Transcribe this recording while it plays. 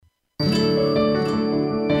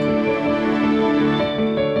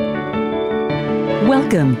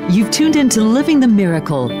Welcome. You've tuned into Living the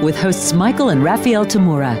Miracle with hosts Michael and Raphael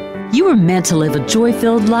Tamura. You were meant to live a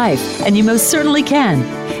joy-filled life, and you most certainly can.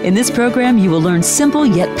 In this program, you will learn simple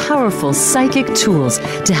yet powerful psychic tools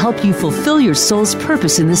to help you fulfill your soul's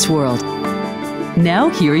purpose in this world. Now,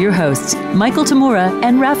 here are your hosts, Michael Tamura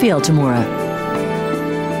and Raphael Tamura.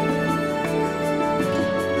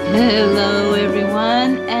 Hello,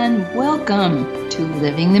 everyone, and welcome to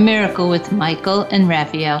Living the Miracle with Michael and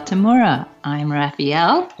Raphael Tamura. I'm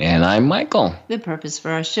Raphael. And I'm Michael. The purpose for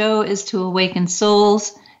our show is to awaken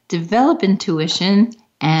souls, develop intuition,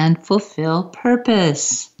 and fulfill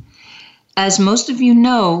purpose. As most of you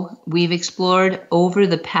know, we've explored over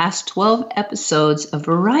the past 12 episodes a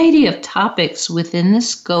variety of topics within the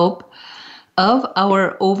scope of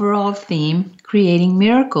our overall theme, Creating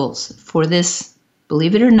Miracles, for this,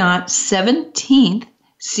 believe it or not, 17th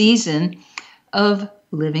season of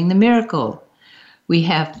Living the Miracle. We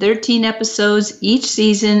have 13 episodes each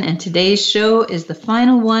season, and today's show is the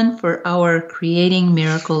final one for our Creating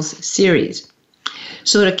Miracles series.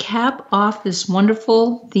 So to cap off this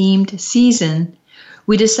wonderful themed season,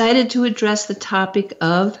 we decided to address the topic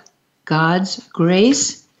of God's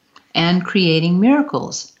grace and creating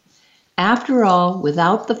miracles. After all,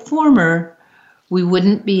 without the former, we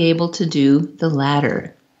wouldn't be able to do the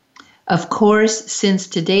latter. Of course, since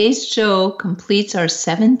today's show completes our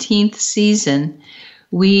 17th season,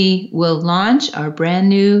 we will launch our brand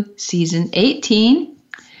new season 18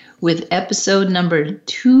 with episode number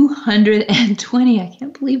 220. I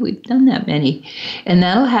can't believe we've done that many. And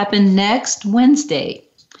that'll happen next Wednesday.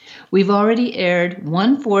 We've already aired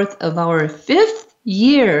 1/4 of our 5th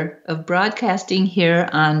year of broadcasting here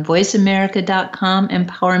on VoiceAmerica.com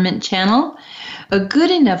Empowerment Channel, a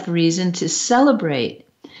good enough reason to celebrate.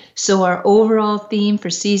 So our overall theme for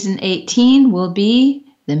season 18 will be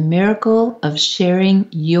the miracle of sharing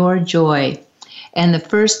your joy. And the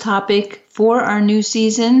first topic for our new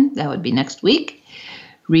season, that would be next week,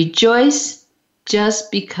 rejoice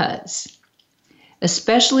just because.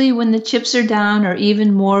 Especially when the chips are down, or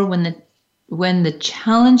even more when the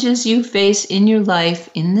challenges you face in your life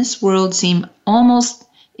in this world seem almost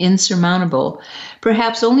insurmountable.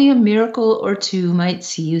 Perhaps only a miracle or two might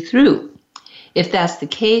see you through. If that's the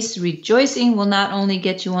case, rejoicing will not only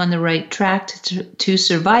get you on the right track to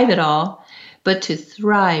survive it all, but to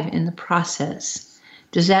thrive in the process.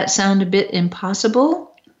 Does that sound a bit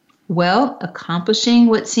impossible? Well, accomplishing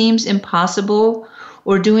what seems impossible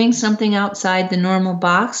or doing something outside the normal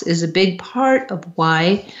box is a big part of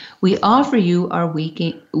why we offer you our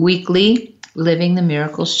weekly Living the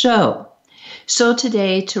Miracle show. So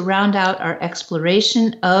today, to round out our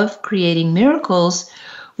exploration of creating miracles,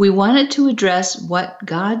 we wanted to address what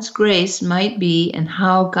God's grace might be and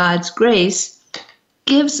how God's grace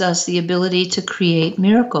gives us the ability to create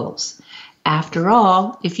miracles. After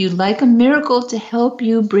all, if you'd like a miracle to help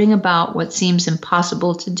you bring about what seems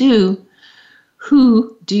impossible to do,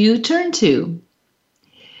 who do you turn to?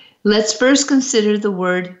 Let's first consider the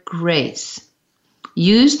word grace.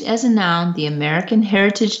 Used as a noun, the American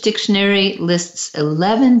Heritage Dictionary lists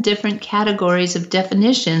 11 different categories of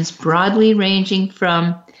definitions, broadly ranging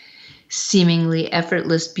from seemingly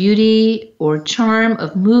effortless beauty or charm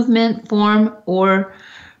of movement, form, or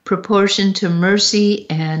proportion to mercy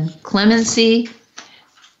and clemency,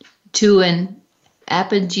 to an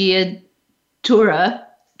appoggiatura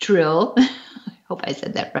trill, I hope I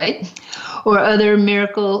said that right, or other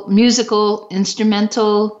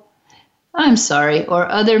or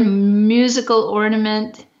other musical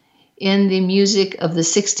ornament in the music of the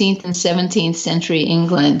 16th and 17th century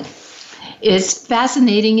England. It's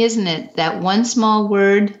fascinating, isn't it, that one small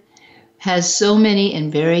word has so many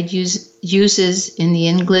and varied uses in the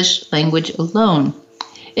English language alone.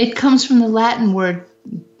 It comes from the Latin word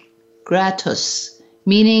gratus,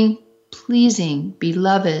 meaning pleasing,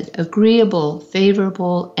 beloved, agreeable,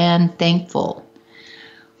 favorable, and thankful.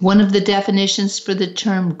 One of the definitions for the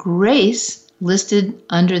term grace, listed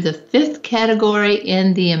under the 5th category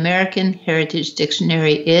in the American Heritage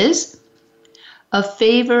Dictionary, is a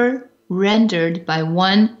favor rendered by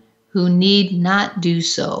one who need not do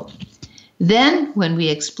so. Then, when we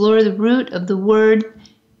explore the root of the word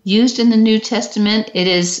used in the New Testament, it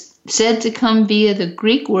is said to come via the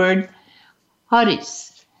Greek word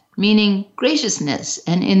charis, meaning graciousness,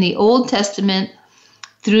 and in the Old Testament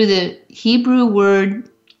through the Hebrew word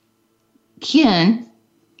chen.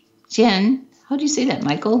 How do you say that,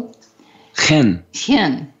 Michael?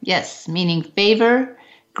 Chen. Yes, meaning favor,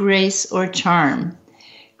 grace, or charm.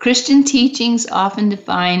 Christian teachings often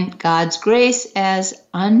define God's grace as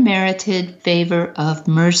unmerited favor of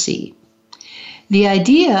mercy. The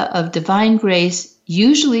idea of divine grace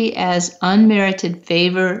usually as unmerited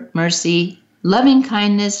favor, mercy, loving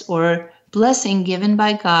kindness, or blessing given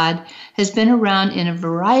by God, has been around in a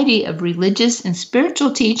variety of religious and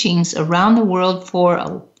spiritual teachings around the world for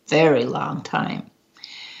a very long time.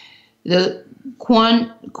 The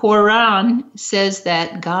Quran says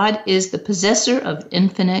that God is the possessor of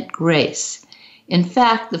infinite grace. In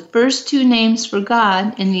fact, the first two names for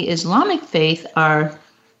God in the Islamic faith are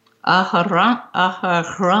Ar-Rahman.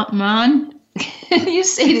 You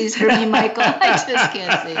say these for me, Michael. I just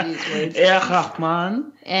can't say these words.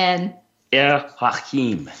 Ar-Rahman And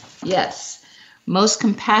Ar-Rahim. yes, most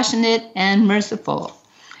compassionate and merciful.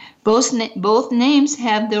 Both names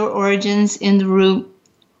have their origins in the root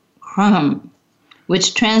Ram,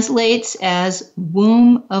 which translates as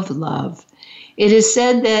womb of love. It is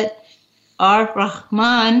said that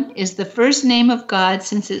Ar-Rahman is the first name of God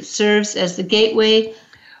since it serves as the gateway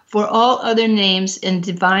for all other names and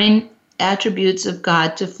divine attributes of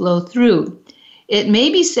God to flow through. It may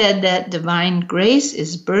be said that divine grace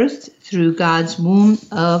is birthed through God's womb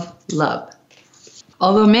of love.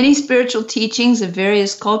 Although many spiritual teachings of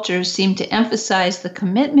various cultures seem to emphasize the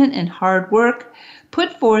commitment and hard work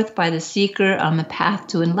put forth by the seeker on the path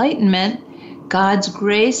to enlightenment, God's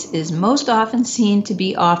grace is most often seen to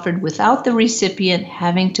be offered without the recipient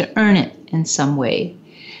having to earn it in some way.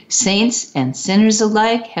 Saints and sinners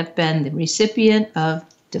alike have been the recipient of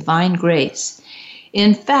divine grace.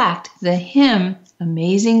 In fact, the hymn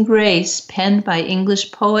Amazing Grace, penned by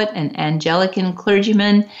English poet and Anglican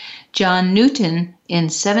clergyman John Newton in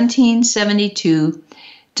 1772,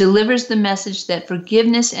 delivers the message that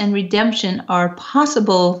forgiveness and redemption are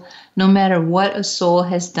possible no matter what a soul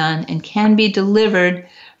has done and can be delivered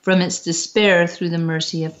from its despair through the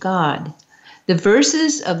mercy of God. The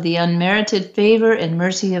verses of the unmerited favor and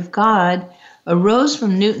mercy of God arose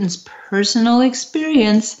from Newton's personal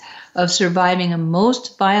experience of surviving a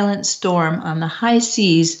most violent storm on the high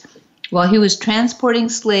seas while he was transporting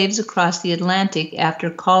slaves across the Atlantic after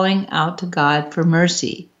calling out to God for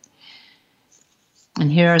mercy. And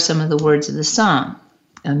here are some of the words of the song.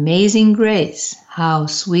 Amazing grace, how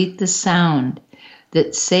sweet the sound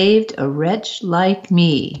that saved a wretch like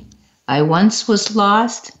me. I once was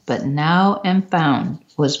lost, but now am found,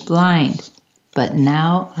 was blind, but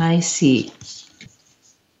now I see.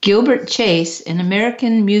 Gilbert Chase, an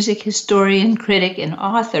American music historian, critic, and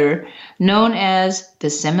author known as the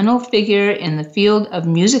seminal figure in the field of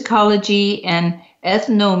musicology and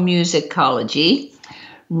ethnomusicology,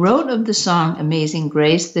 wrote of the song Amazing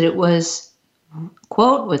Grace that it was,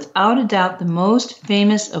 quote, without a doubt the most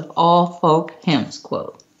famous of all folk hymns,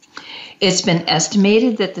 quote. It's been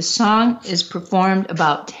estimated that the song is performed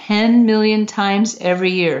about 10 million times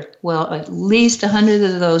every year. Well, at least 100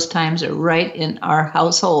 of those times are right in our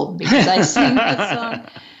household because I sing that song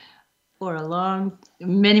for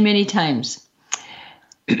many times.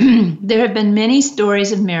 There have been many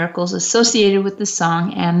stories of miracles associated with the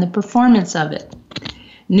song and the performance of it.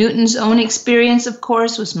 Newton's own experience, of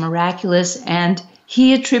course, was miraculous, and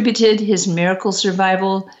he attributed his miracle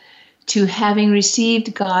survival to having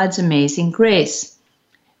received God's amazing grace.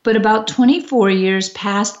 But about 24 years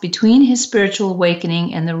passed between his spiritual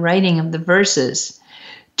awakening and the writing of the verses.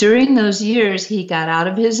 During those years, he got out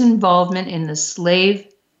of his involvement in the slave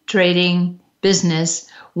trading business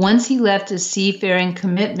once he left his seafaring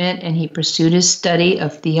commitment and he pursued his study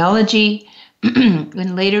of theology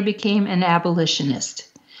and later became an abolitionist.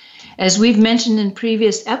 As we've mentioned in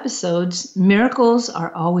previous episodes, miracles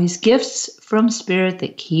are always gifts from Spirit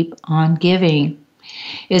that keep on giving.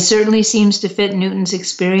 It certainly seems to fit Newton's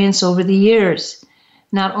experience over the years.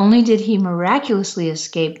 Not only did he miraculously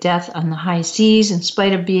escape death on the high seas in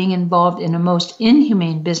spite of being involved in a most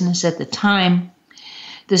inhumane business at the time,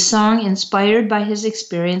 the song, inspired by his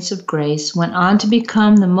experience of grace, went on to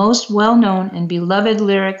become the most well-known and beloved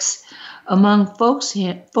lyrics among folk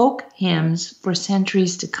hymns for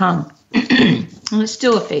centuries to come. And it's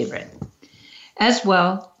still a favorite. As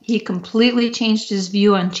well, he completely changed his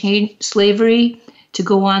view on slavery to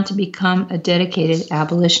go on to become a dedicated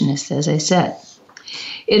abolitionist, as I said.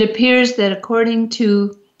 It appears that according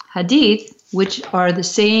to Hadith, which are the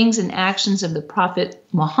sayings and actions of the Prophet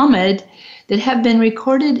Muhammad that have been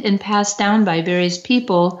recorded and passed down by various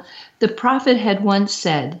people, the Prophet had once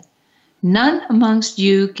said, "None amongst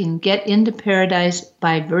you can get into paradise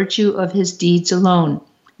by virtue of his deeds alone,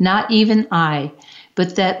 not even I,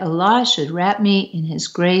 but that Allah should wrap me in his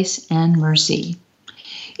grace and mercy."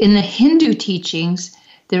 In the Hindu teachings,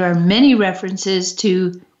 there are many references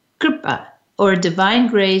to kripa, or divine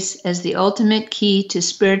grace, as the ultimate key to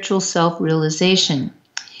spiritual self-realization.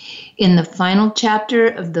 In the final chapter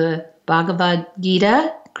of the Bhagavad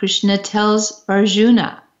Gita, Krishna tells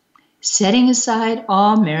Arjuna, setting aside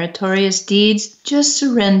all meritorious deeds, just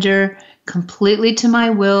surrender completely to my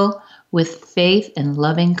will with faith and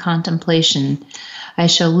loving contemplation. I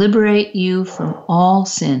shall liberate you from all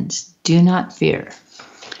sins. Do not fear.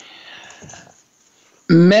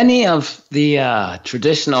 Many of the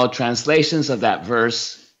traditional translations of that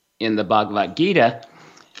verse in the Bhagavad Gita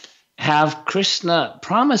have Krishna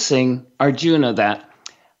promising Arjuna that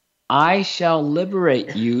I shall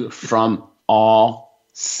liberate you from all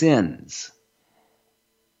sins.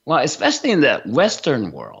 Well, especially in the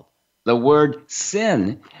Western world, the word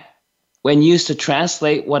sin, when used to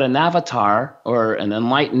translate what an avatar or an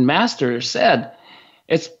enlightened master said,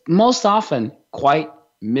 it's most often quite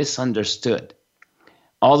misunderstood.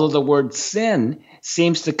 Although the word sin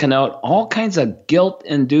seems to connote all kinds of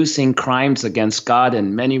guilt-inducing crimes against God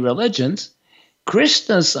in many religions,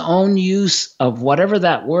 Krishna's own use of whatever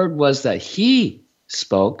that word was that he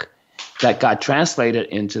spoke that got translated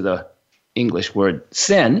into the English word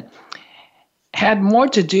sin had more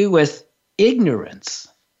to do with ignorance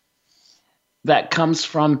that comes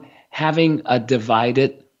from having a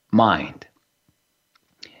divided mind.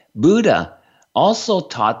 Buddha also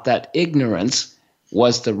taught that ignorance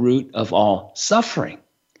was the root of all suffering.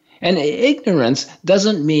 And ignorance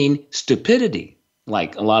doesn't mean stupidity,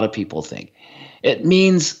 like a lot of people think. It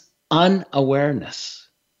means unawareness,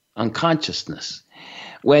 unconsciousness.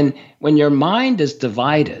 When your mind is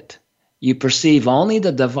divided, you perceive only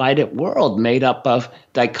the divided world made up of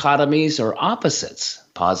dichotomies or opposites,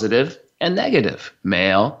 positive and negative,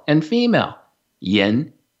 male and female,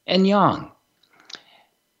 yin and yang.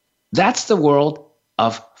 That's the world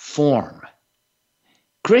of form.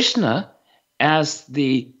 Krishna, as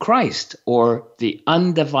the Christ, or the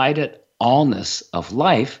undivided allness of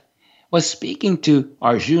life, was speaking to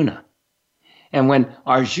Arjuna. And when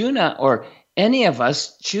Arjuna or any of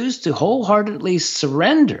us choose to wholeheartedly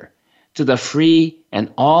surrender to the free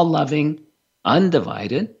and all-loving,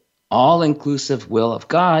 undivided, all-inclusive will of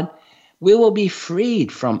God, we will be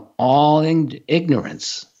freed from all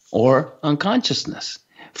ignorance or unconsciousness,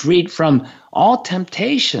 freed from all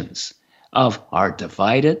temptations of our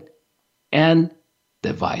divided and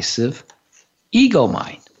divisive ego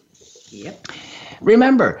mind. Yep.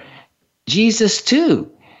 Remember, Jesus too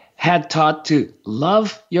had taught to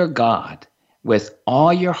love your God with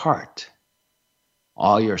all your heart,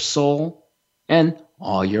 all your soul, and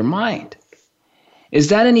all your mind. Is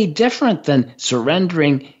that any different than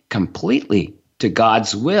surrendering completely to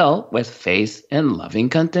God's will with faith and loving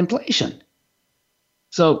contemplation?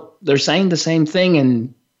 So they're saying the same thing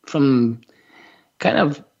and from kind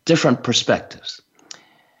of different perspectives.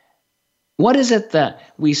 What is it that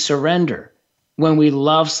we surrender when we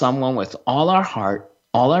love someone with all our heart,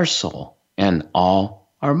 all our soul, and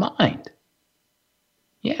all our mind?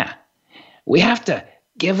 Yeah, we have to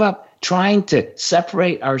give up trying to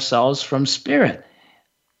separate ourselves from spirit.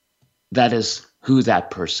 That is who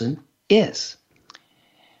that person is.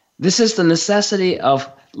 This is the necessity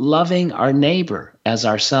of loving our neighbor as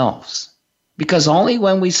ourselves. Because only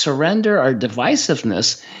when we surrender our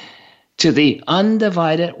divisiveness to the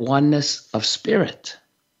undivided oneness of spirit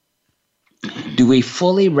do we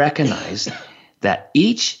fully recognize that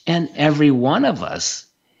each and every one of us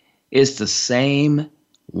is the same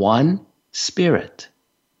one spirit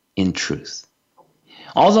in truth.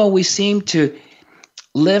 Although we seem to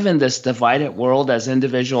live in this divided world as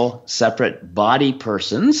individual, separate body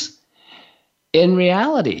persons, in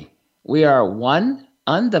reality, we are one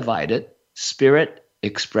undivided spirit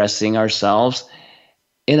expressing ourselves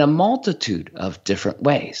in a multitude of different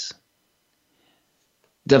ways.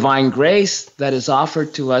 Divine grace that is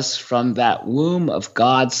offered to us from that womb of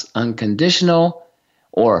God's unconditional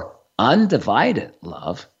or undivided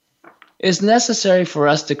love is necessary for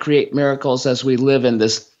us to create miracles as we live in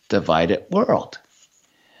this divided world.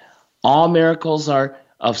 All miracles are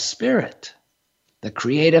of spirit, the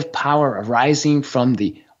creative power arising from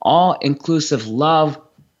the all-inclusive love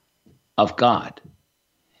of God.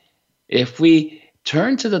 If we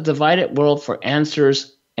turn to the divided world for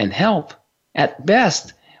answers and help, at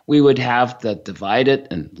best, we would have the divided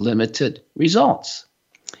and limited results.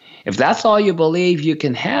 If that's all you believe you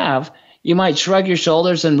can have, you might shrug your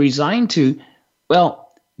shoulders and resign to,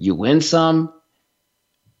 well, you win some,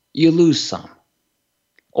 you lose some.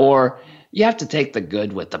 Or you have to take the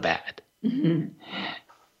good with the bad. Mm-hmm.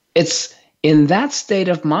 It's in that state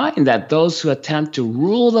of mind that those who attempt to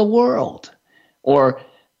rule the world or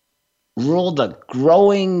rule the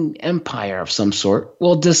growing empire of some sort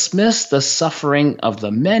will dismiss the suffering of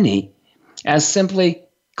the many as simply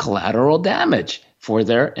collateral damage for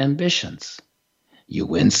their ambitions. You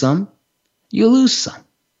win some, you lose some.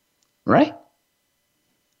 right?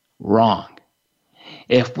 Wrong.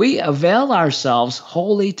 If we avail ourselves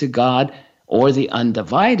wholly to God or the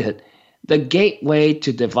undivided, the gateway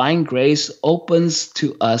to divine grace opens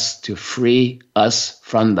to us to free us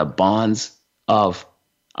from the bonds of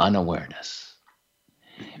unawareness.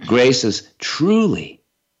 Grace is truly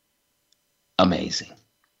amazing.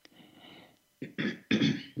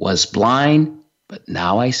 Was blind, but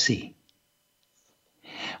now I see.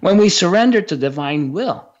 When we surrender to divine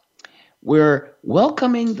will, we're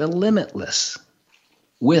welcoming the limitless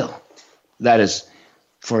will that is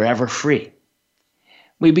forever free.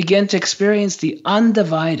 We begin to experience the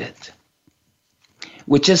undivided,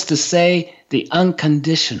 which is to say, the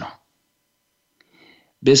unconditional.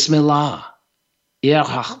 Bismillah,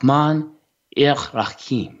 Ir-Rahman,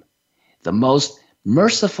 Ir-Rahim, the most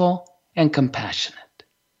merciful and compassionate.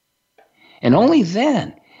 And only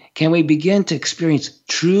then can we begin to experience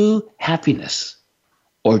true happiness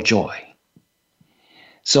or joy.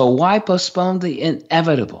 So why postpone the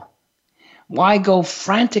inevitable? Why go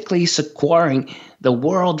frantically securing the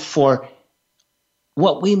world for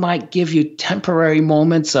what we might give you temporary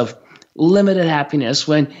moments of limited happiness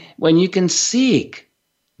when you can seek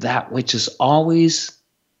that which is always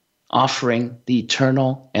offering the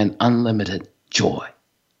eternal and unlimited joy?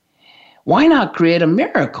 Why not create a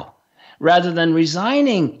miracle rather than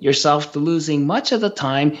resigning yourself to losing much of the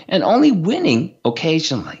time and only winning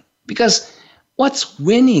occasionally? Because what's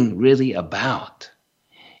winning really about?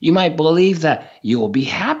 You might believe that you will be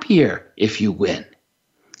happier if you win.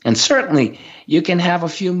 And certainly, you can have a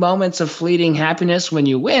few moments of fleeting happiness when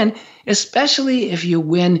you win, especially if you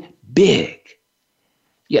win big.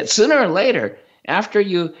 Yet sooner or later, after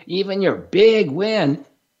even your big win,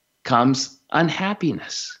 comes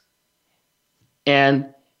unhappiness.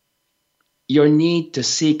 And your need to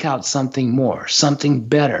seek out something more, something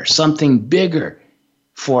better, something bigger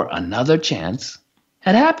for another chance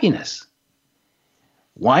at happiness.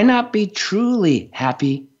 Why not be truly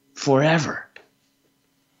happy forever?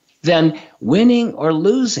 Then winning or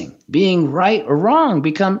losing, being right or wrong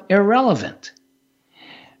become irrelevant.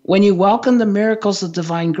 When you welcome the miracles of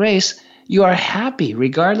divine grace, you are happy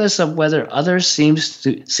regardless of whether others seem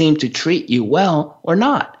to treat you well or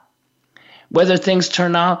not, whether things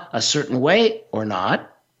turn out a certain way or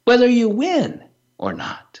not, whether you win or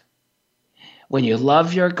not. When you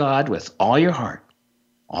love your God with all your heart,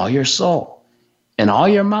 all your soul, and all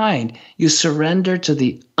your mind, you surrender to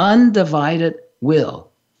the undivided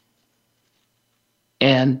will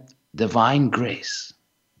and divine grace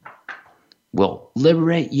will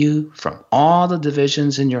liberate you from all the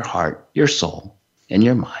divisions in your heart, your soul, and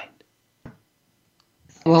your mind.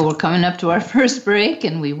 Well, we're coming up to our first break,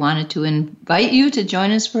 and we wanted to invite you to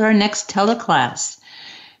join us for our next teleclass,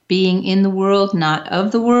 Being in the World, Not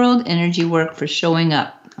of the World, Energy Work for Showing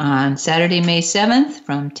Up, on Saturday, May 7th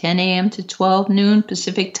from 10 a.m. to 12 noon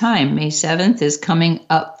Pacific Time. May 7th is coming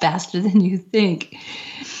up faster than you think.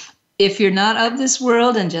 If you're not of this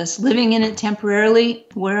world and just living in it temporarily,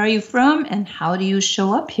 where are you from and how do you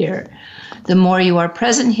show up here? The more you are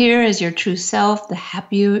present here as your true self, the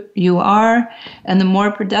happier you are and the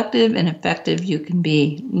more productive and effective you can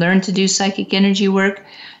be. Learn to do psychic energy work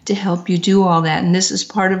to help you do all that. And this is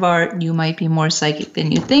part of our You Might Be More Psychic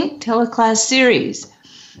Than You Think teleclass series.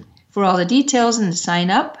 For all the details and to sign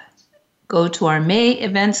up, go to our May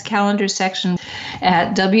events calendar section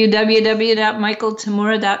at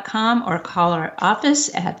www.michaeltamura.com or call our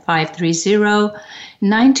office at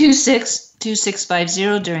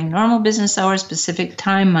 530-926-2650 during normal business hours Pacific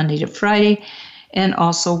Time, Monday to Friday. And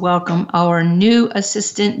also welcome our new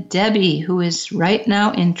assistant, Debbie, who is right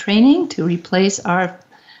now in training to replace our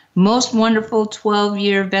most wonderful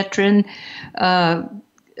 12-year veteran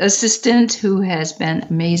assistant who has been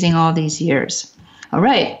amazing all these years. All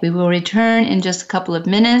right, we will return in just a couple of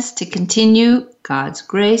minutes to continue God's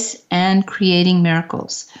grace and creating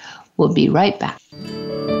miracles. We'll be right back.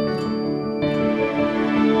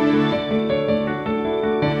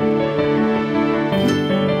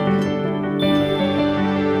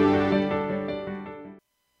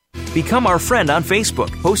 Become our friend on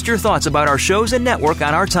Facebook. Post your thoughts about our shows and network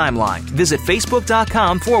on our timeline. Visit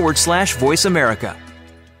facebook.com/Voice America.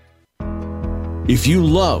 If you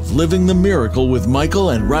love Living the Miracle with Michael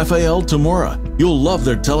and Raphael Tamura, you'll love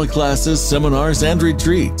their teleclasses, seminars, and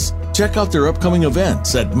retreats. Check out their upcoming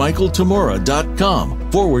events at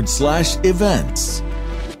michaeltamura.com/events.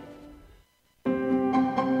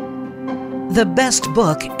 The best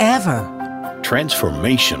book ever.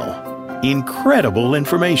 Transformational. Incredible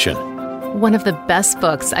information. One of the best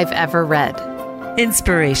books I've ever read.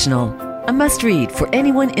 Inspirational. A must-read for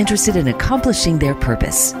anyone interested in accomplishing their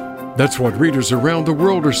purpose. That's what readers around the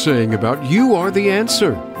world are saying about You Are the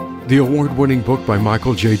Answer, the award-winning book by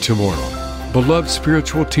Michael J. Tamura, beloved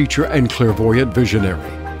spiritual teacher and clairvoyant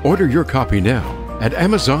visionary. Order your copy now at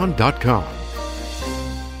Amazon.com.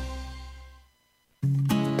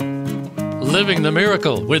 Living the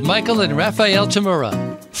Miracle with Michael and Raphael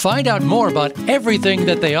Tamura. Find out more about everything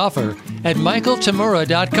that they offer at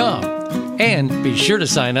michaeltamura.com. And be sure to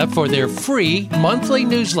sign up for their free monthly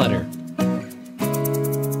newsletter.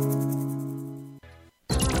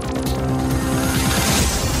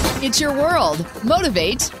 It's your world.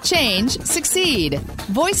 Motivate, change, succeed.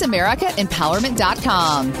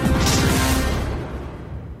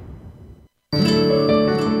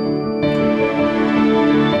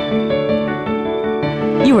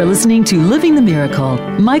 You are listening to Living the Miracle.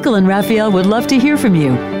 Michael and Raphael would love to hear from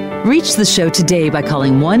you. Reach the show today by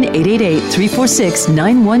calling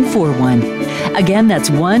 1-888-346-9141. Again,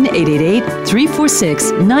 that's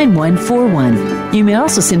 1-888-346-9141. You may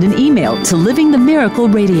also send an email to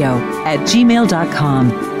livingthemiracleradio@gmail.com.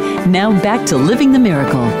 Now back to Living the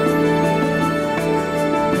Miracle.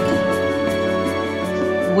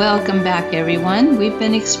 Welcome back, everyone. We've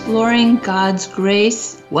been exploring God's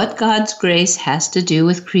grace, what God's grace has to do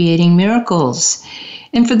with creating miracles.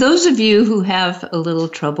 And for those of you who have a little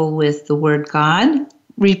trouble with the word God,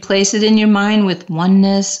 replace it in your mind with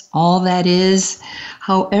oneness, all that is,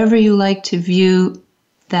 however you like to view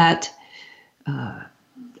that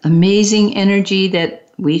amazing energy that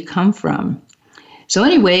we come from. So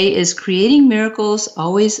anyway, is creating miracles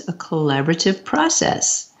always a collaborative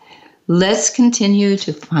process? Let's continue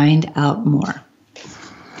to find out more.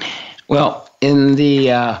 Well, in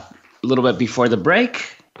the little bit before the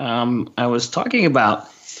break, I was talking about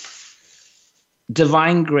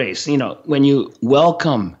divine grace. You know, when you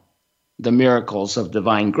welcome the miracles of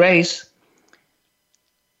divine grace,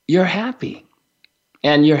 you're happy.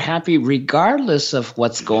 And you're happy regardless of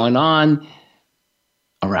what's going on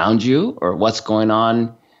around you or what's going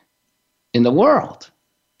on in the world.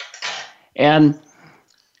 And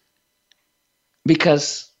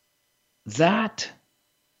because that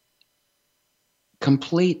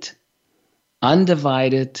complete,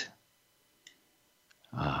 undivided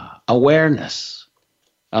awareness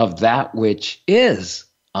of that which is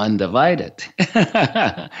undivided.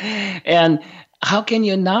 And how can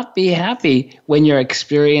you not be happy when you're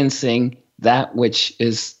experiencing that which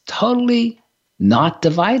is totally not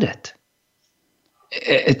divided?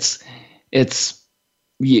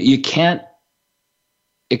 You can't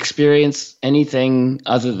experience anything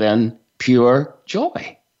other than pure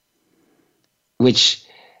joy, which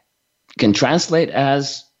can translate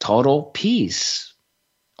as total peace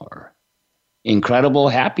or incredible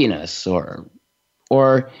happiness or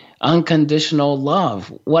unconditional love,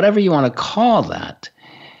 whatever you want to call that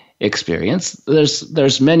experience.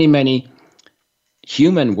 There's many, many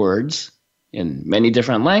human words in many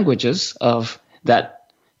different languages of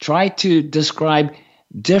that try to describe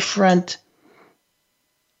different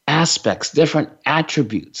aspects, different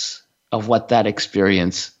attributes of what that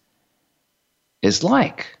experience is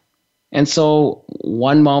like. And so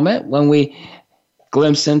one moment when we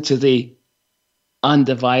glimpse into the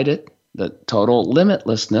undivided, the total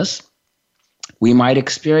limitlessness, we might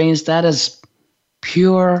experience that as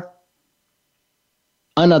pure,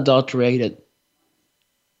 unadulterated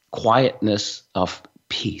quietness of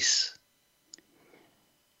peace.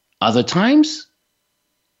 Other times,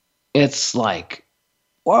 it's like,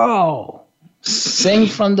 whoa, sing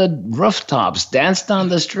from the rooftops, dance down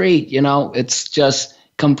the street, it's just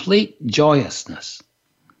complete joyousness.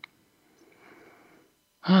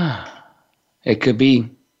 It could be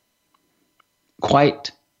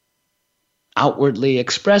quite outwardly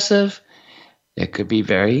expressive. It could be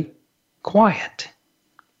very quiet.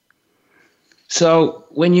 So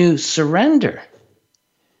when you surrender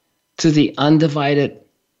to the undivided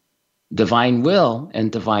divine will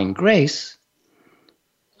and divine grace,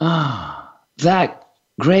 that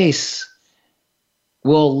grace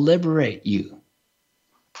will liberate you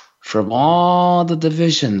from all the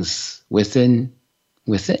divisions within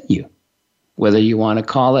you. Whether you want to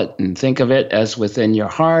call it and think of it as within your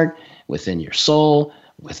heart, within your soul,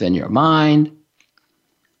 within your mind,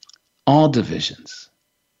 all divisions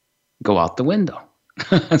go out the window,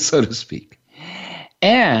 so to speak.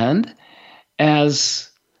 And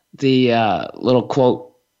as the little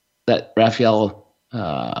quote that Raphael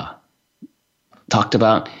talked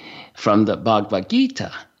about from the Bhagavad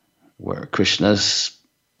Gita, where Krishna's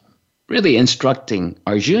really instructing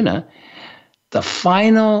Arjuna, the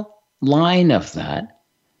final line of that,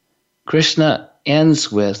 Krishna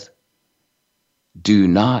ends with, "Do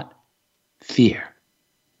not fear."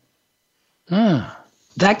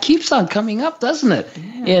 that keeps on coming up, doesn't it?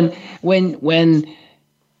 Yeah. And when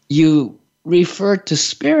you refer to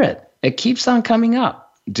spirit, it keeps on coming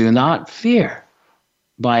up. Do not fear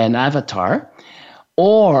by an avatar,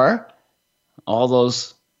 or all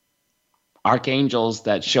those archangels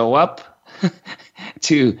that show up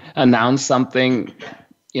to announce something,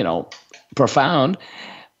 profound.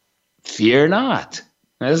 Fear not.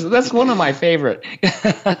 That's one of my favorite.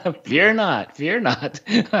 Fear not.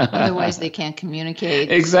 Otherwise, they can't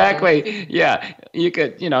communicate. Exactly. So. Yeah, you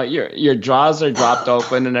could. Your jaws are dropped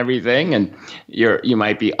open and everything, and you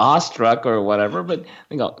might be awestruck or whatever. But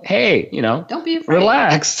they go, hey, don't be afraid.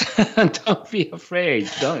 Relax. Don't be afraid.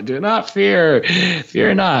 Do not fear.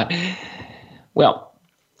 Fear not. Well,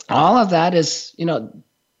 all of that is,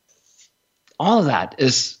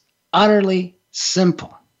 utterly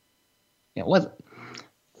simple.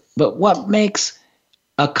 But what makes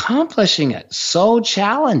accomplishing it so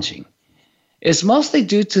challenging is mostly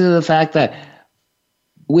due to the fact that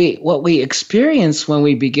what we experience when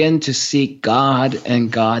we begin to seek God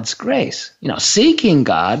and God's grace. Seeking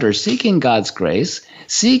God or seeking God's grace,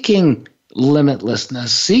 seeking limitlessness,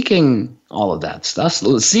 seeking all of that stuff,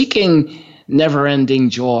 seeking never-ending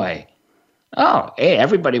joy. Oh, hey,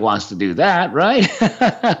 everybody wants to do that, right?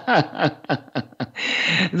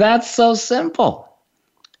 That's so simple.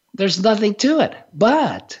 There's nothing to it.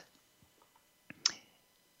 But,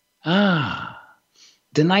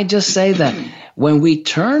 didn't I just say that when we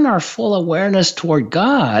turn our full awareness toward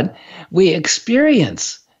God, we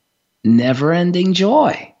experience never-ending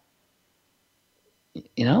joy?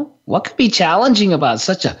 What could be challenging about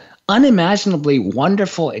such an unimaginably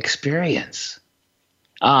wonderful experience?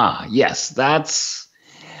 Yes, that's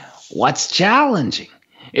what's challenging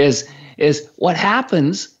is what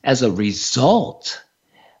happens as a result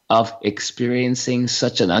of experiencing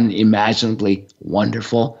such an unimaginably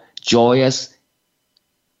wonderful, joyousness,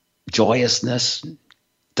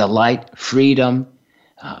 delight, freedom,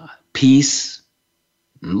 peace,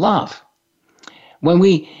 and love. When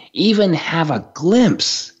we even have a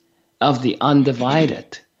glimpse of the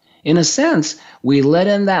undivided, in a sense, we let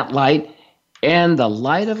in that light, and the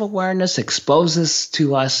light of awareness exposes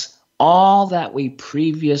to us all that we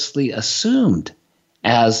previously assumed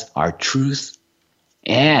as our truth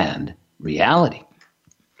and reality.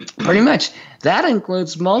 Pretty much, that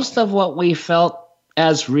includes most of what we felt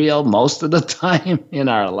as real most of the time in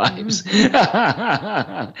our lives. What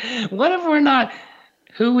if we're not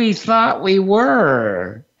who we thought we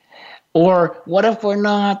were? Or what if we're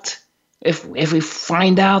not, if we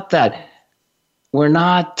find out that we're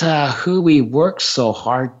not who we work so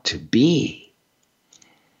hard to be?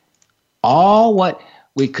 All what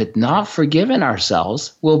we could not forgive in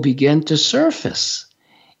ourselves will begin to surface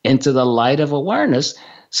into the light of awareness,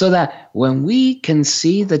 so that when we can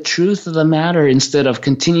see the truth of the matter instead of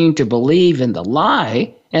continuing to believe in the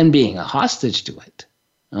lie and being a hostage to it.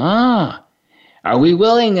 Are we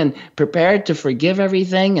willing and prepared to forgive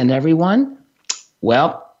everything and everyone?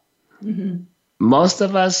 Well, most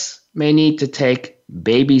of us may need to take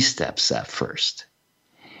baby steps at first.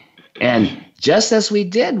 And just as we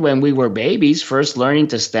did when we were babies, first learning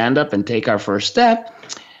to stand up and take our first step,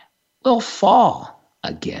 we'll fall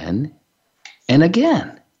again and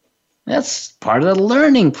again. That's part of the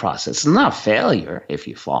learning process. It's not failure if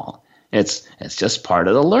you fall. It's just part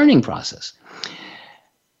of the learning process.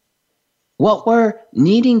 What we're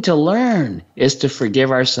needing to learn is to forgive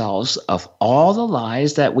ourselves of all the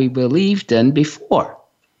lies that we believed in before.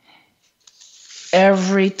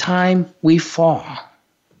 Every time we fall,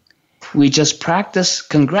 we just practice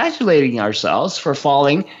congratulating ourselves for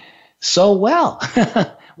falling so well.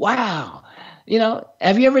 Wow.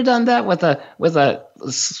 Have you ever done that with a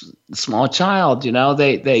small child?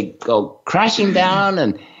 They go crashing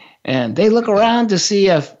down and they look around to see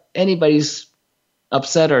if anybody's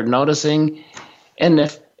upset or noticing, and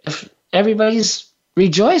if everybody's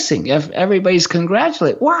rejoicing, if everybody's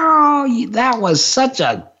congratulating. Wow, that was such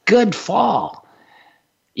a good fall.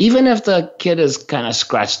 Even if the kid is kind of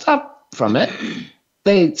scratched up from it,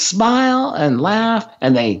 they smile and laugh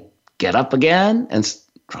and they get up again and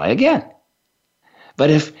try again. But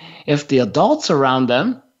if the adults around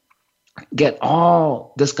them get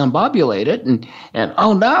all discombobulated and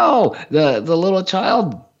oh no, the little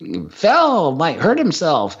child fell, might hurt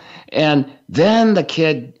himself, and then the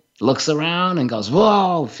kid looks around and goes,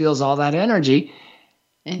 whoa, feels all that energy.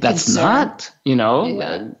 And that's concern.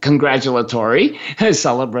 Not, congratulatory,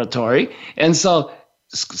 celebratory. And so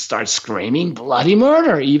starts screaming bloody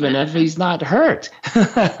murder, even if he's not hurt.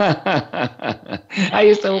 I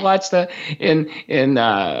used to watch in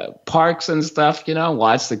parks and stuff,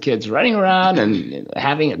 watch the kids running around and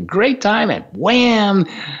having a great time, and wham,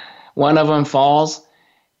 one of them falls.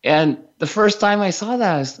 And the first time I saw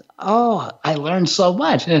that, I learned so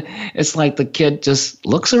much. It's like the kid just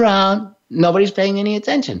looks around, nobody's paying any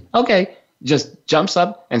attention. Okay, just jumps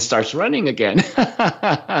up and starts running again.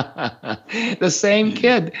 The same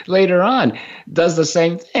kid later on does the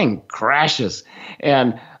same thing, crashes.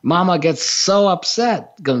 And mama gets so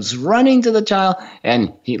upset, goes running to the child,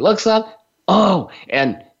 and he looks up,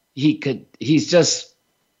 and he's just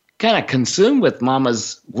kind of consumed with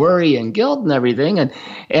mama's worry and guilt and everything.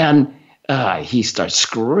 And he starts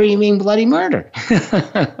screaming bloody murder.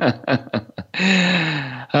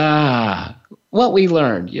 What we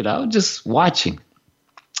learned, just watching.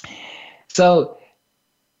 So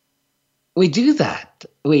we do that.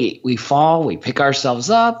 We fall, we pick ourselves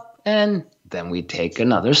up, and then we take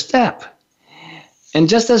another step. And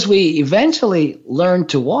just as we eventually learn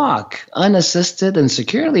to walk unassisted and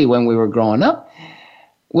securely when we were growing up,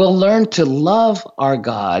 we'll learn to love our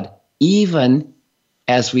God even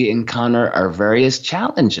as we encounter our various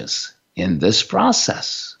challenges in this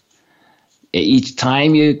process. Each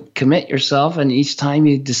time you commit yourself and each time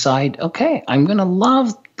you decide, okay, I'm going to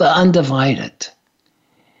love the undivided.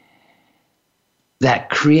 That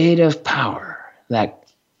creative power,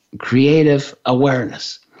 that creative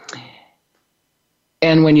awareness.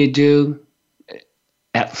 And when you do,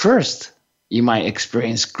 at first, you might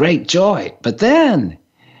experience great joy, but then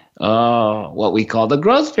what we call the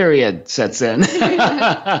growth period sets in.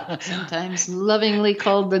 Sometimes lovingly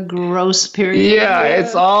called the gross period. Yeah,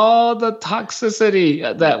 it's all the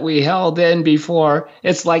toxicity that we held in before.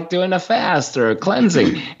 It's like doing a fast or a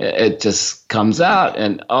cleansing. It just comes out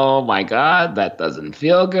and, oh my God, that doesn't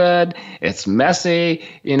feel good. It's messy.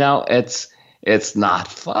 It's not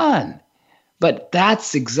fun. But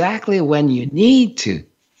that's exactly when you need to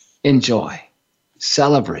enjoy,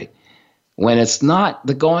 celebrate. When it's not,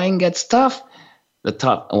 the going gets tough.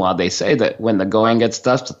 They say that when the going gets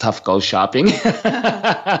tough, the tough go shopping. It's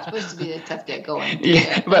supposed to be the tough get going.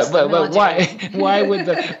 Yeah, but why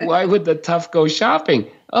would the tough go shopping?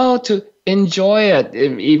 To enjoy it,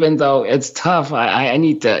 even though it's tough. I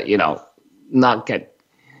need to, not get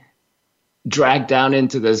dragged down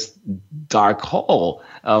into this dark hole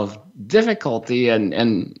of difficulty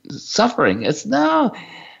and suffering.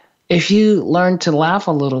 If you learn to laugh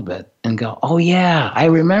a little bit and go, oh yeah, I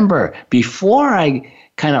remember before I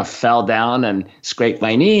kind of fell down and scraped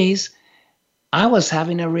my knees, I was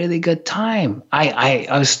having a really good time. I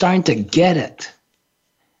was starting to get it.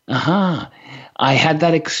 I had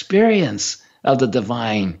that experience of the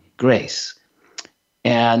divine grace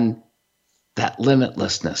and that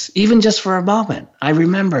limitlessness, even just for a moment. I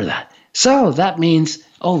remember that. So that means,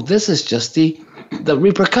 this is just the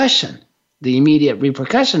repercussion. The immediate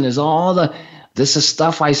repercussion is this is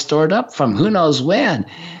stuff I stored up from who knows when.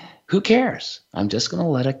 Who cares? I'm just going to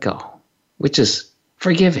let it go, which is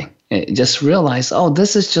forgiving. Just realize,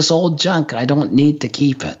 this is just old junk. I don't need to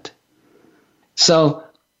keep it. So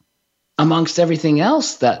amongst everything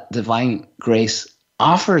else that divine grace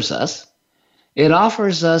offers us, it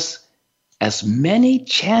offers us as many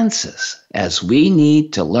chances as we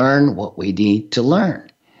need to learn what we need to learn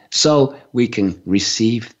so we can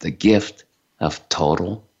receive the gift of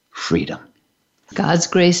total freedom. God's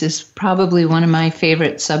grace is probably one of my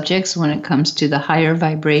favorite subjects when it comes to the higher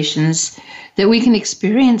vibrations that we can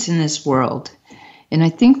experience in this world. And I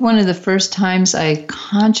think one of the first times I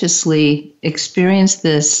consciously experienced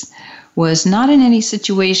this was not in any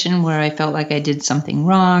situation where I felt like I did something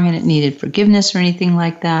wrong and it needed forgiveness or anything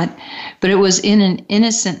like that, but it was in an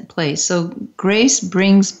innocent place. So grace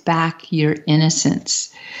brings back your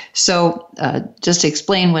innocence. So just to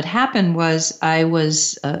explain what happened was I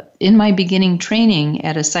was in my beginning training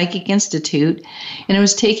at a psychic institute, and I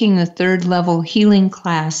was taking the 3rd level healing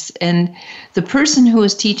class, and the person who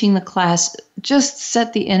was teaching the class just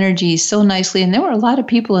set the energy so nicely, and there were a lot of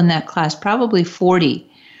people in that class, probably 40.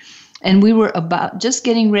 And we were about just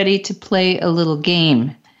getting ready to play a little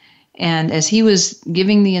game. And as he was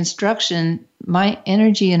giving the instruction, my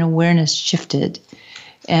energy and awareness shifted.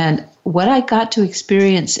 And what I got to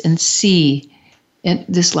experience and see, and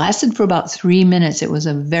this lasted for about 3 minutes. It was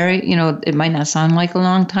a very, it might not sound like a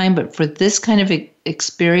long time, but for this kind of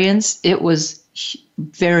experience, it was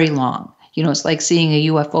very long. It's like seeing a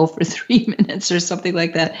UFO for 3 minutes or something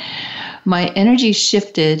like that. My energy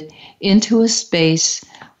shifted into a space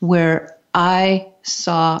where I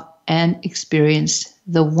saw and experienced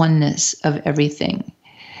the oneness of everything.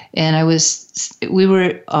 And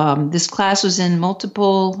this class was in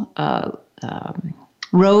multiple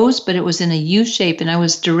rows, but it was in a U shape, and I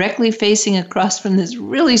was directly facing across from this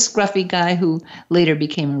really scruffy guy who later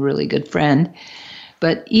became a really good friend.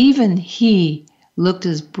 But even he looked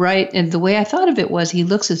as bright, and the way I thought of it was he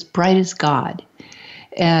looks as bright as God.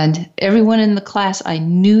 And everyone in the class, I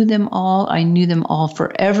knew them all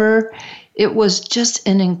forever. It was just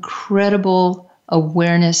an incredible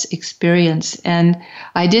awareness experience, and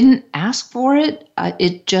I didn't ask for it.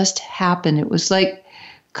 It just happened. It was like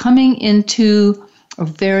coming into a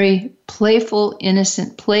very playful,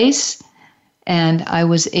 innocent place, and I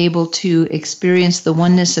was able to experience the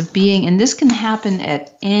oneness of being. And this can happen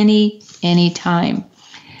at any time.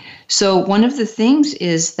 So one of the things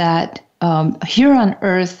is that here on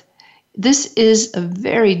earth, this is a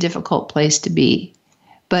very difficult place to be.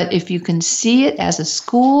 But if you can see it as a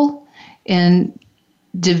school, and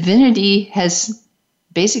divinity has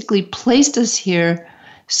basically placed us here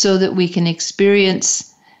so that we can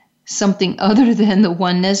experience something other than the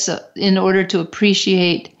oneness in order to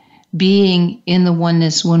appreciate being in the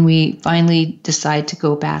oneness when we finally decide to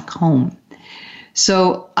go back home.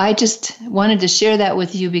 So I just wanted to share that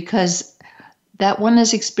with you because that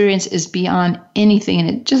oneness experience is beyond anything. And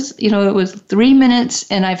it just, it was 3 minutes,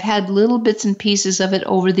 and I've had little bits and pieces of it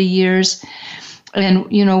over the years. And,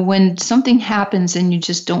 when something happens and you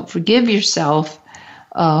just don't forgive yourself,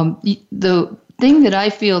 the thing that I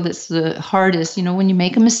feel that's the hardest, when you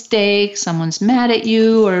make a mistake, someone's mad at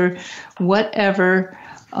you or whatever,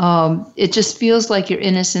 it just feels like your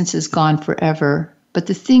innocence is gone forever. But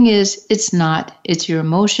the thing is, it's not. It's your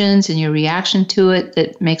emotions and your reaction to it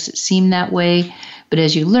that makes it seem that way. But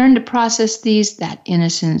as you learn to process these, that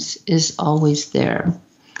innocence is always there.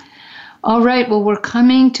 All right, well, we're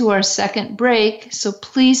coming to our second break, so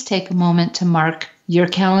please take a moment to mark your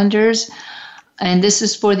calendars. And this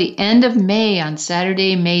is for the end of May on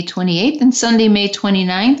Saturday, May 28th and Sunday, May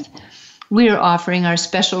 29th. We are offering our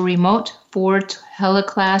special remote 4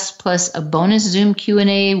 teleclass plus a bonus Zoom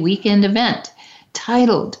Q&A weekend event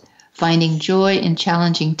titled Finding Joy in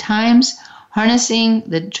Challenging Times, Harnessing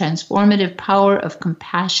the Transformative Power of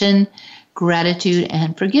Compassion, Gratitude,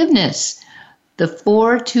 and Forgiveness. The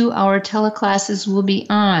 4 2-hour teleclasses will be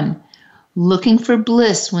on Looking for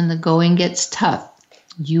Bliss When the Going Gets Tough.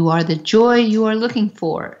 You are the joy you are looking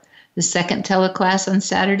for. The second teleclass on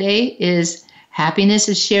Saturday is Happiness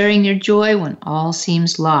is Sharing Your Joy When All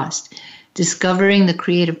Seems Lost, Discovering the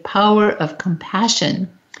Creative Power of Compassion.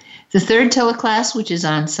 The third teleclass, which is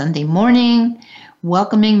on Sunday morning,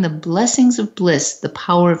 Welcoming the Blessings of Bliss, the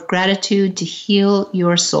Power of Gratitude to Heal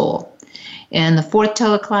Your Soul. And the fourth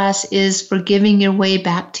teleclass is Forgiving Your Way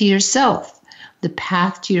Back to Yourself, the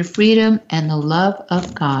Path to Your Freedom and the Love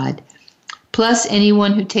of God. Plus,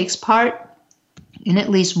 anyone who takes part in at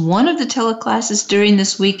least one of the teleclasses during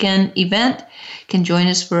this weekend event can join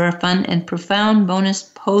us for our fun and profound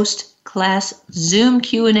bonus post-class Zoom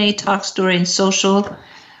Q&A talk, story, and social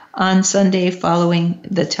on Sunday following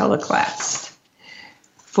the teleclass.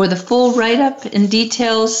 For the full write-up and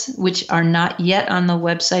details, which are not yet on the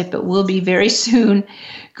website but will be very soon,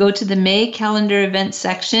 go to the May calendar event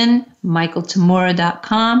section,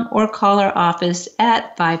 michaeltamura.com, or call our office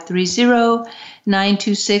at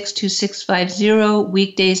 530-926-2650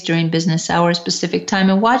 weekdays during business hours Pacific time,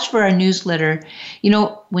 and watch for our newsletter.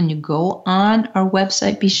 When you go on our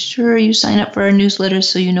website, be sure you sign up for our newsletter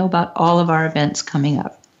so you know about all of our events coming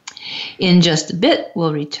up. In just a bit,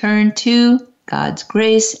 we'll return to God's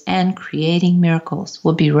Grace and Creating Miracles.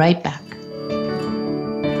 We'll be right back.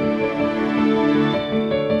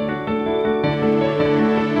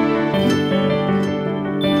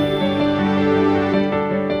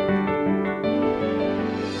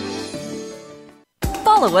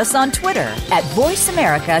 Follow us on Twitter at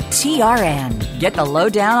VoiceAmericaTRN. Get the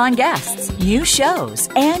lowdown on guests, new shows,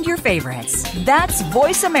 and your favorites. That's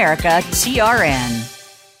VoiceAmericaTRN.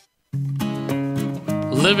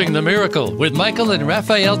 Living the Miracle with Michael and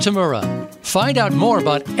Raphael Tamura. Find out more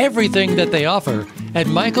about everything that they offer at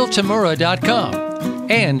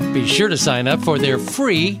michaeltamura.com. And be sure to sign up for their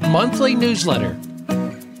free monthly newsletter.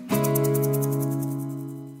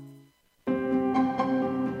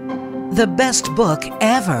 The best book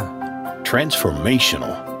ever.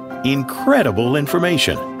 Transformational. Incredible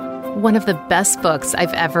information. One of the best books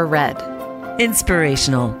I've ever read.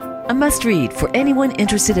 Inspirational. A must-read for anyone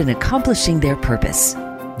interested in accomplishing their purpose.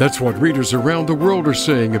 That's what readers around the world are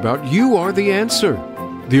saying about You Are the Answer,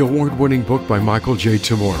 the award-winning book by Michael J.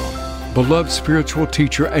 Tamura, beloved spiritual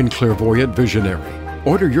teacher and clairvoyant visionary.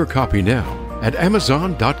 Order your copy now at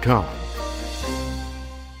Amazon.com.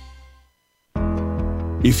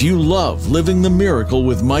 If you love Living the Miracle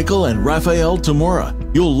with Michael and Raphael Tamura,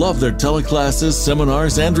 you'll love their teleclasses,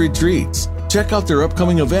 seminars, and retreats. Check out their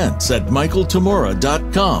upcoming events at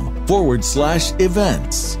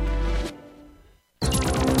michaeltamura.com/events.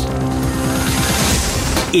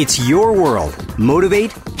 It's your world.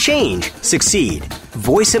 Motivate, change, succeed.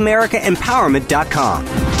 VoiceAmericaEmpowerment.com.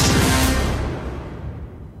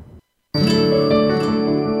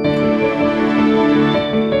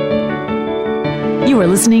 You are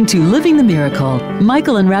listening to Living the Miracle.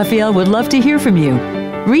 Michael and Raphael would love to hear from you.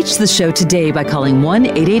 Reach the show today by calling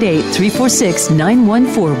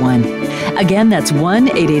 1-888-346-9141. Again, that's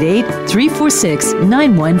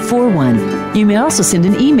 1-888-346-9141. You may also send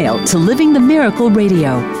an email to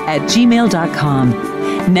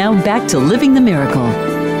livingthemiracleradio@gmail.com. Now back to Living the Miracle.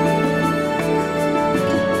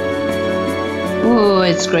 Oh,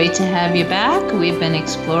 it's great to have you back. We've been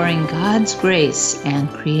exploring God's grace and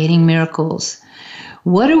creating miracles.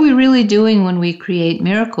 What are we really doing when we create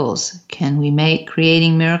miracles? Can we make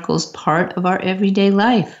creating miracles part of our everyday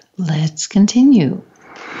life? Let's continue.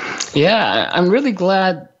 Yeah, I'm really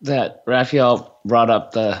glad that Raphael brought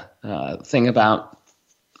up the thing about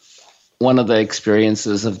one of the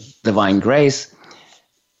experiences of divine grace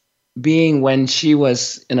being when she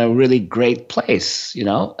was in a really great place,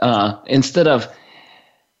 instead of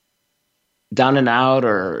down and out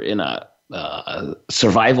or in a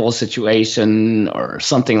survival situation or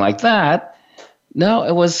something like that. No,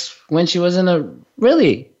 it was when she was in a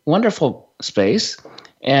really wonderful space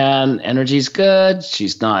and energy's good.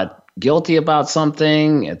 She's not guilty about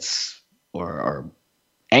something, or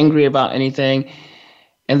angry about anything.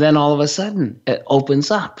 And then all of a sudden it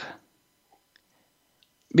opens up.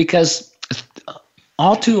 Because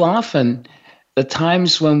all too often, the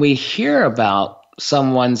times when we hear about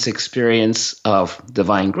someone's experience of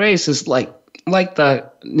divine grace is like the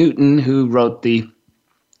Newton who wrote the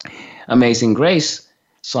Amazing Grace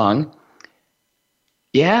song.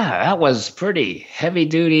 Yeah, that was pretty heavy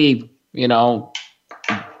duty,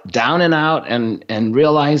 down and out and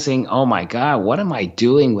realizing, oh my God, what am I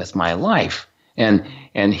doing with my life? And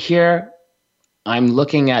here I'm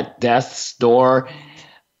looking at death's door.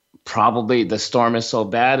 Probably the storm is so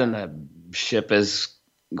bad and the ship is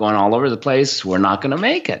going all over the place, we're not going to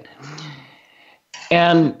make it.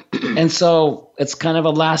 And so it's kind of a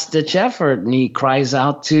last-ditch effort, and he cries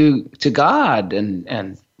out to God,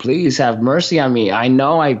 and please have mercy on me. I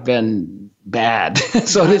know I've been bad.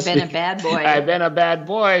 So I've been a bad boy. I've been a bad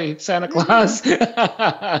boy, Santa Claus.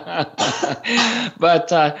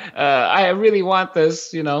 But I really want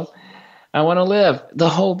this, I want to live the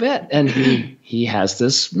whole bit. And he has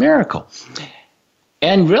this miracle.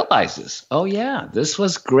 And realizes, oh yeah, this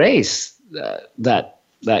was grace that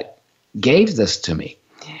gave this to me.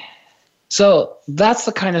 So that's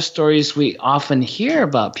the kind of stories we often hear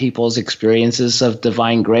about people's experiences of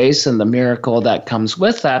divine grace and the miracle that comes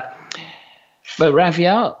with that. But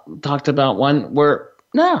Raphael talked about one where,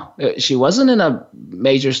 no, she wasn't in a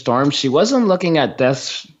major storm. She wasn't looking at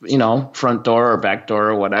death's, front door or back door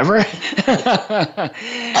or whatever.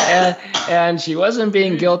 and she wasn't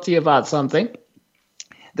being guilty about something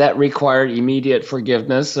that required immediate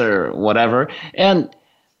forgiveness or whatever. And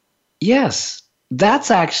yes, that's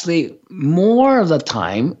actually more of the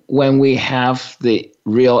time when we have the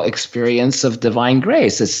real experience of divine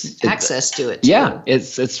grace. It's access to it too. Yeah,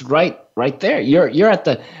 it's right there. You're at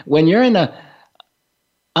when you're in a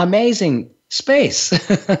amazing space,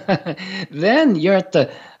 then you're at the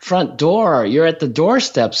front door. You're at the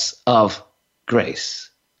doorsteps of grace,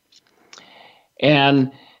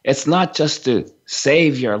 and it's not just to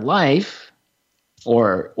save your life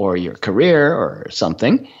or your career or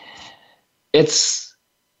something. It's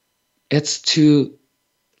to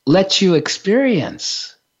let you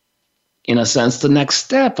experience, in a sense, the next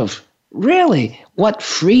step of really what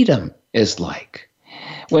freedom is like.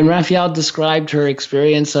 When Raphael described her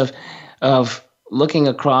experience of looking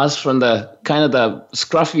across from the kind of the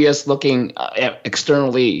scruffiest looking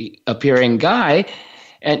externally appearing guy,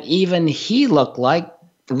 and even he looked like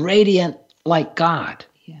radiant like God.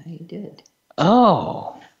 Yeah, he did.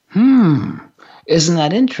 Oh, isn't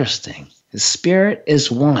that interesting? The spirit is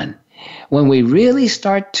one. When we really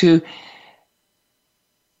start to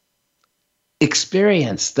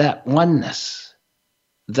experience that oneness,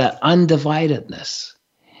 that undividedness,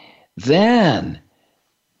 then,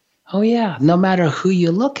 oh yeah, no matter who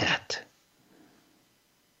you look at,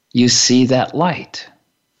 you see that light.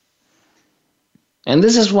 And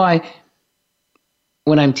this is why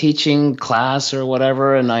when I'm teaching class or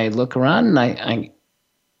whatever, and I look around and I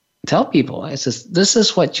tell people, I says, this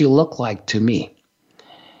is what you look like to me.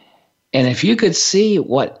 And if you could see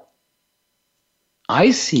what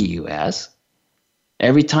I see you as.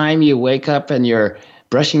 Every time you wake up and you're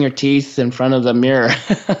brushing your teeth in front of the mirror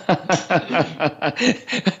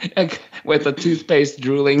with the toothpaste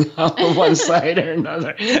drooling on one side or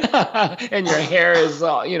another, and your hair is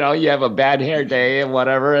all, you have a bad hair day and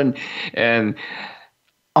whatever, and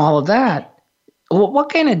all of that. Well,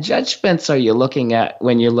 what kind of judgments are you looking at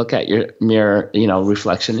when you look at your mirror,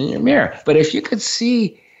 reflection in your mirror? But if you could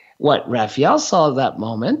see what Raphael saw at that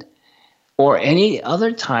moment, or any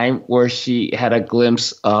other time where she had a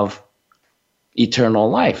glimpse of eternal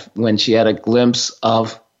life, when she had a glimpse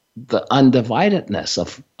of the undividedness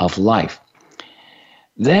of life,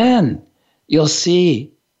 then you'll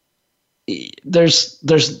see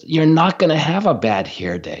you're not going to have a bad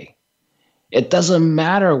hair day. It doesn't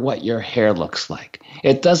matter what your hair looks like.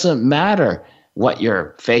 It doesn't matter what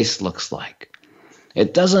your face looks like.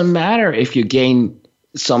 It doesn't matter if you gain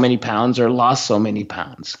so many pounds or lost so many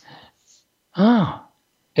pounds.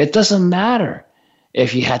 It doesn't matter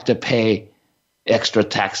if you had to pay extra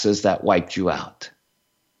taxes that wiped you out.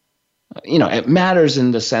 It matters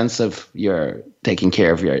in the sense of you're taking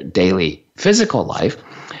care of your daily physical life,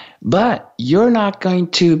 but you're not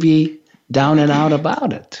going to be down and out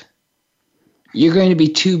about it. You're going to be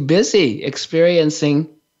too busy experiencing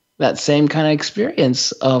that same kind of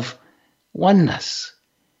experience of oneness.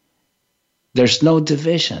 There's no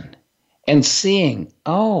division. And seeing,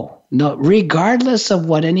 no, regardless of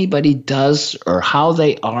what anybody does or how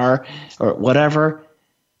they are or whatever,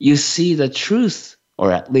 you see the truth,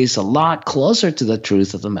 or at least a lot closer to the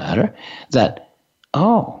truth of the matter, that,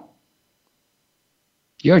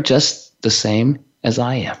 you're just the same as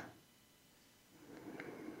I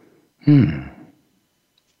am.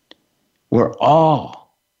 We're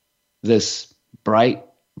all this bright,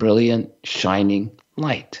 brilliant, shining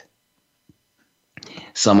light.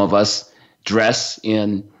 Some of us dress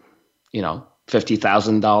in,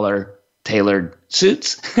 $50,000 tailored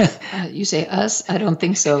suits. You say us? I don't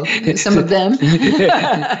think so. Some of them.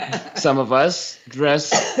 Some of us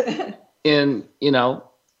dress in,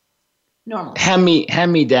 normal,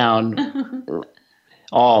 hand-me-down,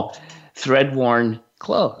 all thread-worn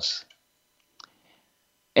clothes.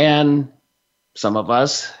 And some of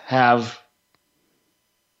us have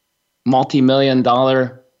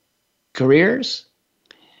multi-million-dollar careers,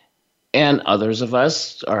 and others of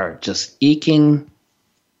us are just eking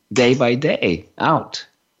day by day out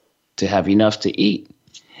to have enough to eat.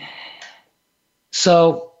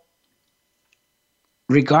 So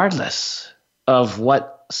regardless of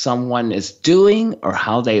what someone is doing or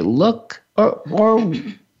how they look or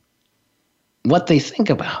what they think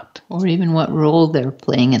about, or even what role they're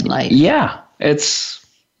playing in life. Yeah, it's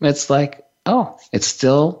like, it's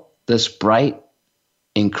still this bright,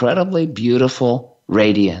 incredibly beautiful,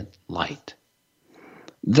 radiant light.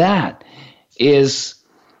 That is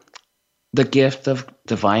the gift of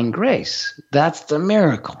divine grace. That's the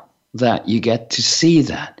miracle, that you get to see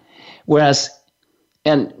that. Whereas,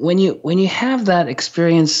 and when you have that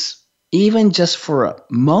experience, even just for a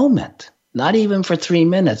moment, not even for 3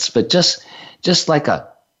 minutes, but just like a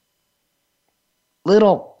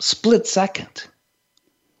little split second,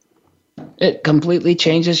 it completely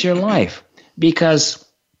changes your life, because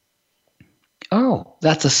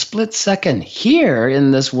that's a split second here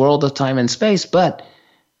in this world of time and space, but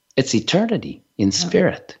it's eternity in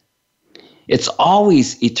spirit. It's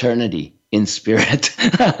always eternity in spirit.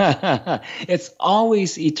 It's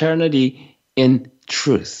always eternity in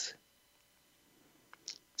truth.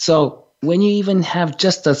 So when you even have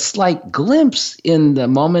just a slight glimpse in the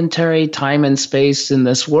momentary time and space in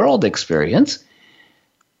this world experience,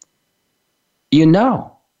 you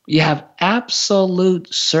have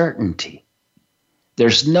absolute certainty.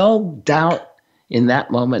 There's no doubt in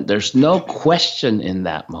that moment. There's no question in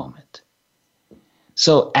that moment.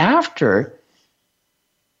 So after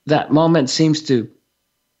that moment seems to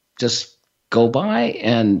just go by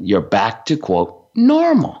and you're back to, quote,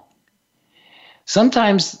 normal.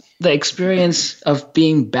 Sometimes the experience of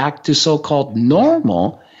being back to so-called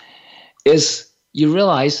normal is you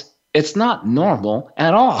realize it's not normal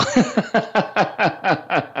at all.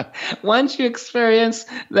 Once you experience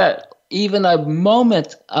that, even a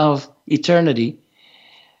moment of eternity,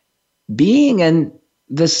 being in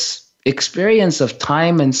this experience of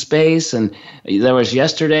time and space, and there was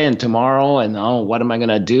yesterday and tomorrow, and what am I going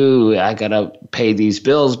to do? I got to pay these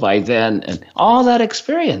bills by then, and all that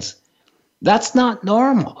experience, that's not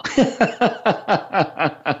normal.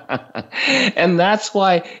 And that's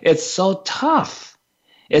why it's so tough.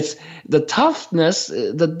 It's the toughness,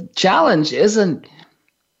 the challenge isn't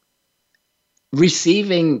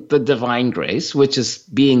receiving the divine grace, which is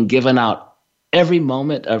being given out every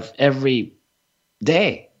moment of every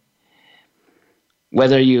day.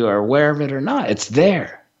 Whether you are aware of it or not, it's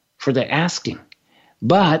there for the asking.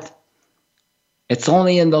 But it's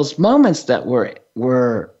only in those moments that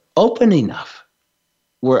we're open enough,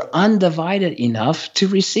 we're undivided enough to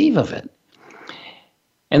receive of it.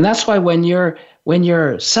 And that's why when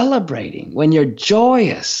you're celebrating, when you're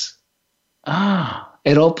joyous,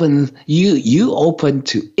 it opens you open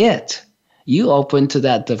to it. You open to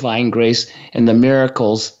that divine grace and the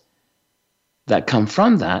miracles that come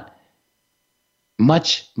from that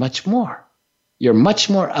much, much more. You're much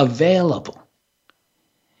more available.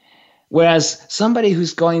 Whereas somebody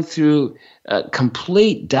who's going through a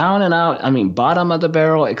complete down and out, bottom of the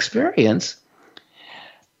barrel experience,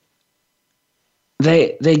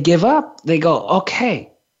 they give up. They go,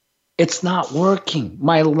 okay, it's not working.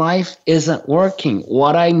 My life isn't working.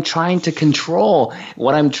 What I'm trying to control,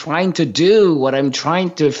 what I'm trying to do, what I'm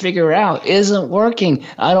trying to figure out isn't working.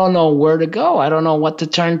 I don't know where to go. I don't know what to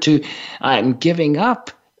turn to. I'm giving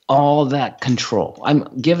up all that control.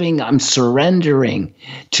 I'm surrendering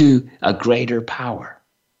to a greater power.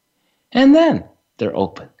 And then they're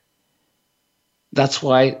open. That's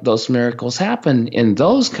why those miracles happen in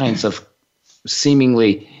those kinds of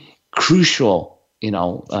seemingly crucial,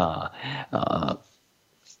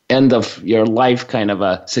 end of your life kind of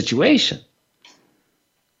a situation.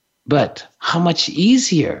 But how much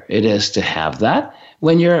easier it is to have that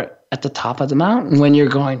when you're at the top of the mountain, when you're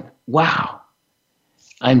going, wow,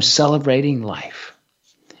 I'm celebrating life.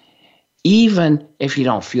 Even if you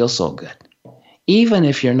don't feel so good, even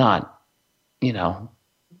if you're not,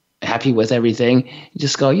 happy with everything, you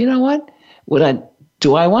just go, you know what?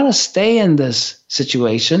 Do I want to stay in this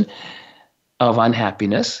situation of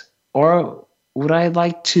unhappiness, or would I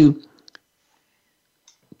like to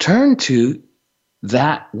turn to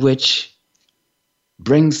that which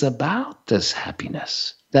brings about this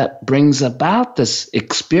happiness, that brings about this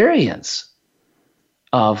experience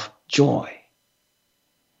of joy?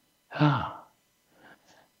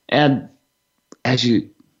 And as you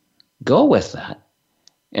go with that,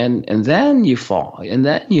 and then you fall, and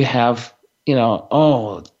then you have,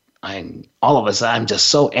 all of a sudden I'm just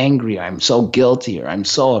so angry, I'm so guilty, or I'm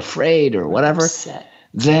so afraid, or whatever. Upset.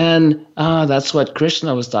 Then that's what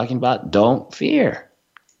Krishna was talking about. Don't fear.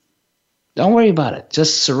 Don't worry about it.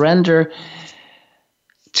 Just surrender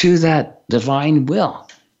to that divine will.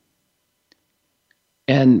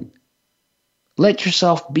 And let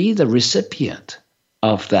yourself be the recipient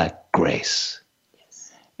of that grace.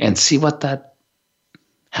 Yes. And see what that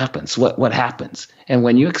happens, what happens. And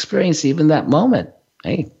when you experience even that moment,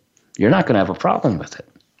 hey, you're not going to have a problem with it.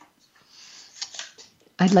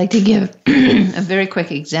 I'd like to give a very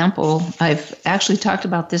quick example. I've actually talked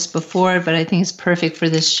about this before, but I think it's perfect for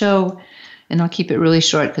this show. And I'll keep it really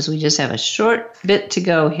short because we just have a short bit to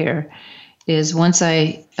go here. Is once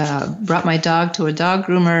I brought my dog to a dog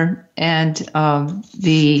groomer, and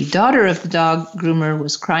the daughter of the dog groomer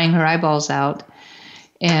was crying her eyeballs out.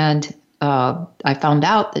 And I found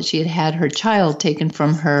out that she had had her child taken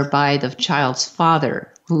from her by the child's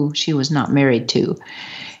father, who she was not married to.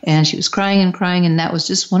 And she was crying and crying, and that was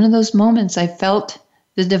just one of those moments I felt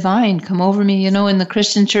the divine come over me. In the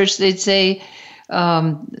Christian church, they'd say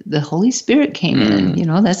the Holy Spirit came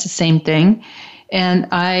in. That's the same thing. And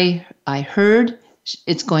I heard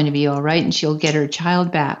it's going to be all right, and she'll get her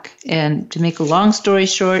child back. And to make a long story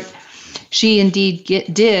short, she indeed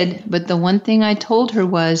did. But the one thing I told her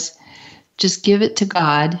was, just give it to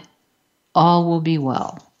God. All will be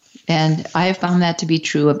well. And I have found that to be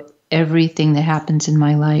true of everything that happens in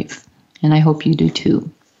my life. And I hope you do too.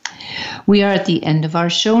 We are at the end of our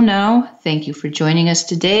show now. Thank you for joining us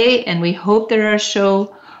today. And we hope that our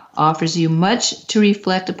show offers you much to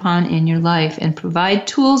reflect upon in your life and provide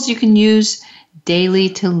tools you can use daily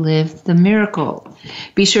to live the miracle.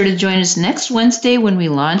 Be sure to join us next Wednesday when we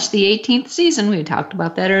launch the 18th season. We talked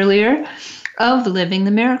about that earlier, of Living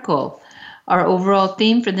the Miracle. Our overall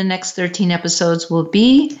theme for the next 13 episodes will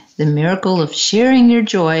be the miracle of sharing your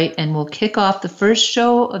joy, and we'll kick off the first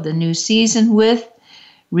show of the new season with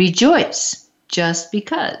Rejoice Just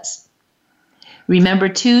Because. Remember,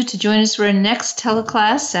 too, to join us for our next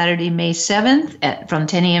teleclass, Saturday, May 7th from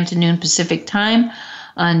 10 a.m. to noon Pacific time,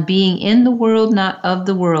 on Being in the World, Not of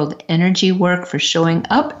the World, energy work for showing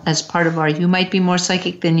up as part of our You Might Be More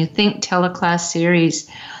Psychic Than You Think teleclass series.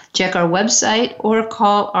 Check our website or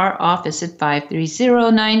call our office at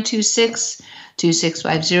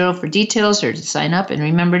 530-926-2650 for details or to sign up. And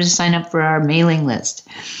remember to sign up for our mailing list.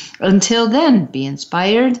 Until then, be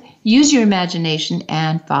inspired, use your imagination,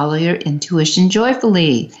 and follow your intuition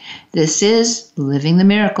joyfully. This is Living the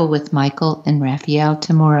Miracle with Michael and Raphael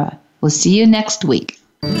Tamura. We'll see you next week.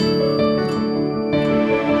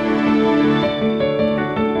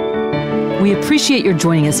 We appreciate your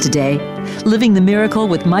joining us today. Living the Miracle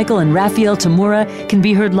with Michael and Raphael Tamura can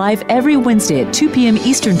be heard live every Wednesday at 2 p.m.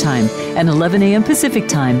 Eastern Time and 11 a.m. Pacific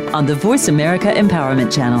Time on the Voice America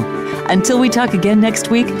Empowerment Channel. Until we talk again next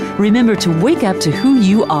week, remember to wake up to who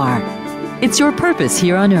you are. It's your purpose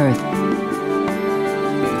here on earth.